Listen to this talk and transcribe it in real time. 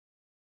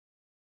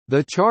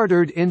The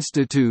Chartered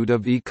Institute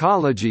of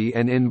Ecology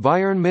and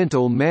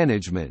Environmental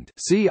Management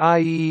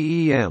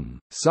 (CIEEM)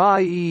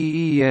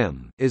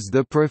 is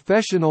the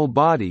professional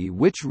body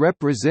which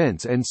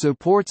represents and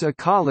supports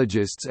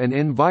ecologists and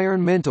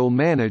environmental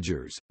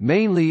managers,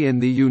 mainly in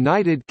the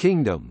United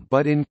Kingdom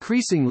but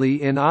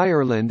increasingly in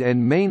Ireland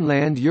and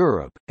mainland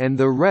Europe, and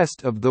the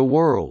rest of the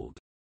world.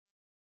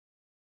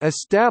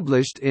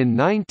 Established in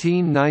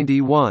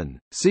 1991,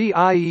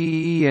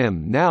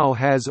 CIEEM now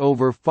has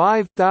over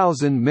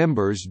 5,000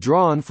 members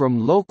drawn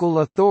from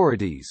local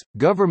authorities,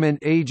 government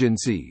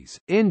agencies,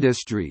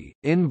 industry,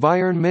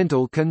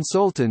 environmental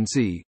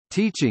consultancy,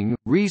 teaching,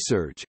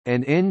 research,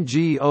 and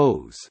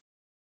NGOs.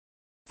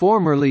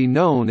 Formerly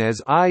known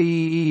as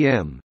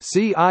IEEM,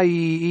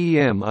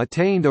 CIEEM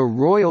attained a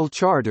royal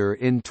charter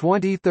in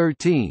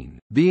 2013,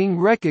 being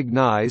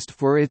recognized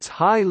for its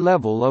high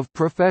level of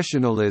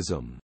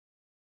professionalism.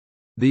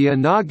 The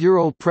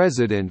inaugural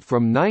president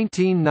from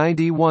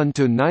 1991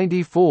 to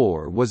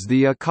 94 was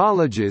the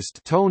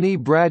ecologist Tony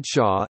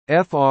Bradshaw,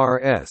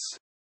 FRS.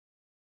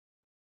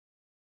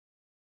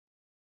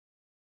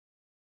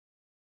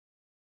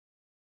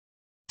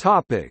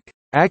 Topic: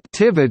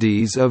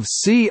 Activities of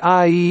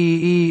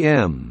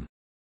CIEEM.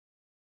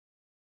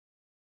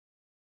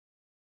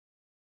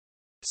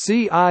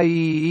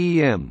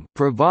 CIEEM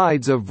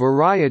provides a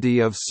variety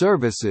of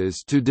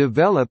services to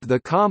develop the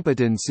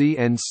competency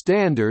and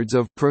standards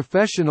of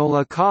professional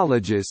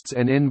ecologists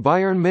and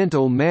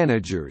environmental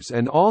managers,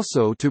 and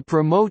also to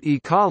promote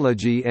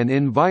ecology and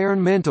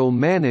environmental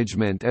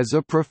management as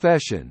a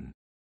profession.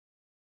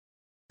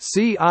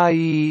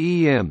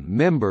 CIEEM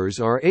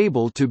members are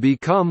able to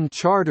become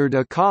chartered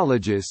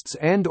ecologists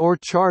and/or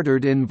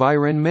chartered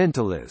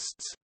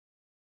environmentalists.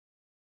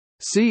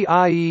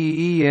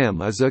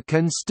 CIEEM is a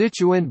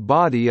constituent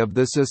body of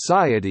the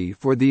Society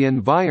for the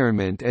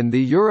Environment and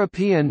the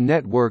European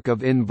Network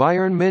of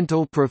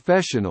Environmental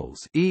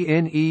Professionals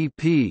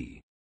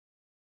 (ENEP).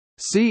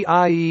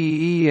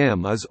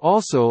 CIEEM is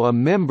also a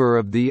member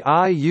of the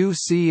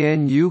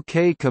IUCN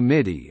UK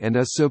Committee and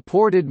a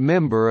supported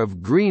member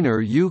of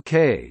Greener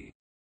UK.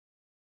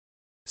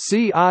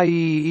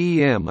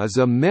 CIEEM is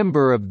a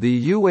member of the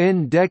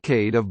UN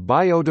Decade of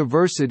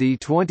Biodiversity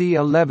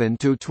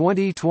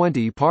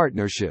 2011–2020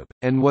 partnership,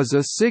 and was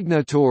a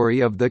signatory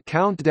of the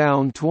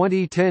Countdown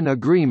 2010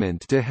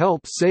 agreement to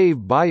help save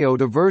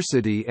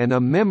biodiversity and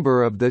a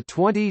member of the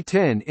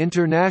 2010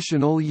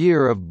 International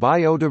Year of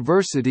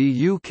Biodiversity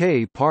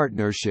UK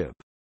partnership.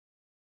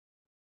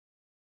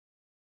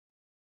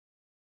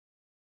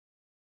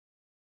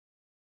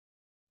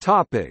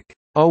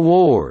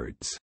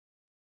 Awards.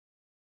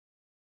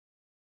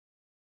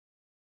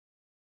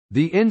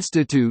 The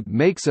Institute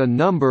makes a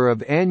number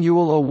of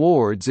annual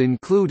awards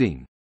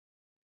including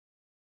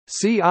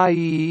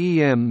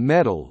CIEEM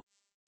Medal.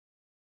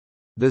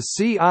 The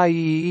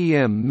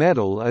CIEEM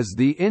Medal is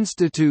the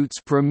Institute's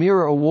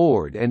premier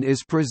award and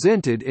is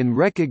presented in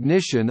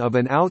recognition of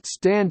an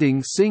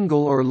outstanding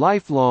single or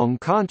lifelong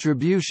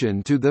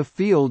contribution to the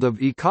field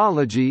of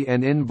ecology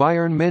and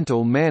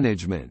environmental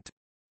management.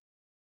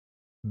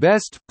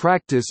 Best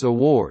Practice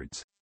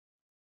Awards.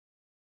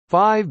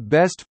 5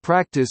 Best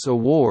Practice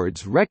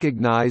Awards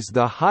recognize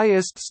the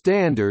highest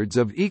standards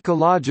of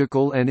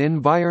ecological and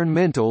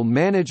environmental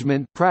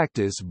management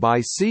practice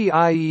by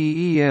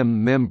CIEEM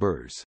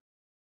members.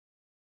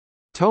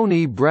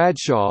 Tony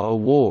Bradshaw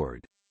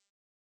Award.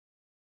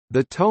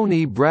 The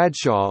Tony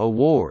Bradshaw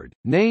Award,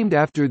 named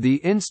after the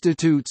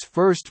Institute's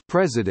first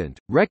president,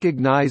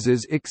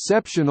 recognizes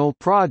exceptional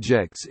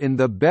projects in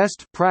the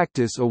Best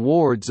Practice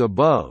Awards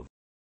above.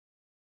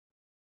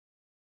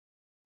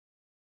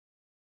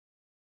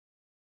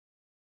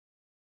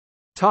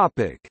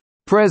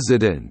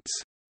 Presidents.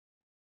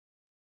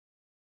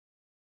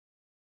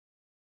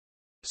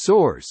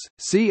 Source: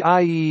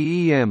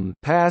 CIEEM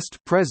Past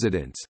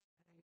Presidents.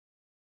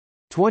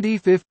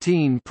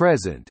 2015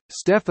 Present: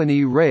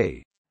 Stephanie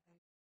Ray.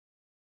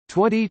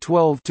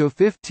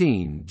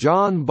 2012–15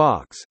 John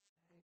Box.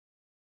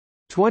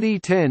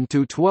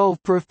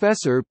 2010–12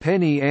 Professor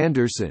Penny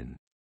Anderson.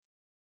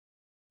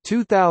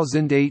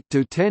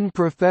 2008–10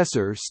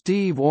 Professor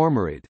Steve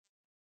Ormerod.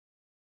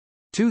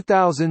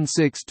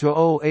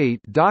 2006–08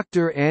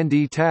 Dr.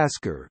 Andy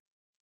Tasker.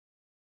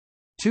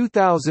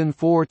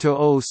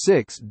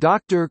 2004–06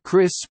 Dr.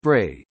 Chris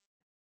Spray.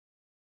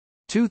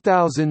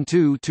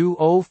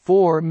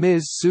 2002–04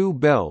 Ms. Sue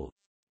Bell.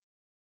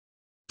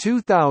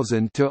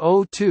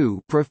 2000–02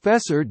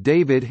 Professor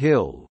David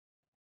Hill.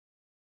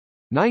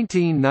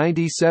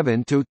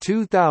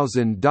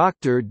 1997–2000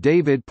 Dr.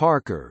 David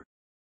Parker.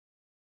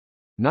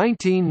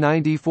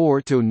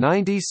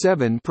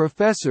 1994–97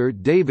 Professor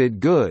David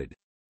Good.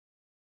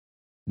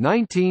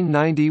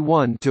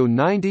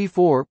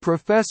 1991–94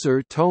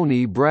 Professor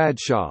Tony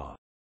Bradshaw.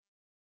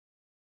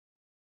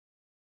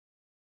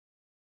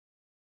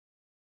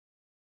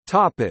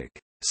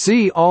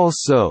 See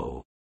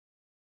also: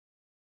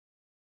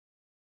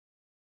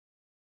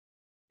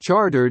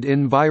 Chartered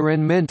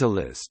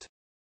environmentalist.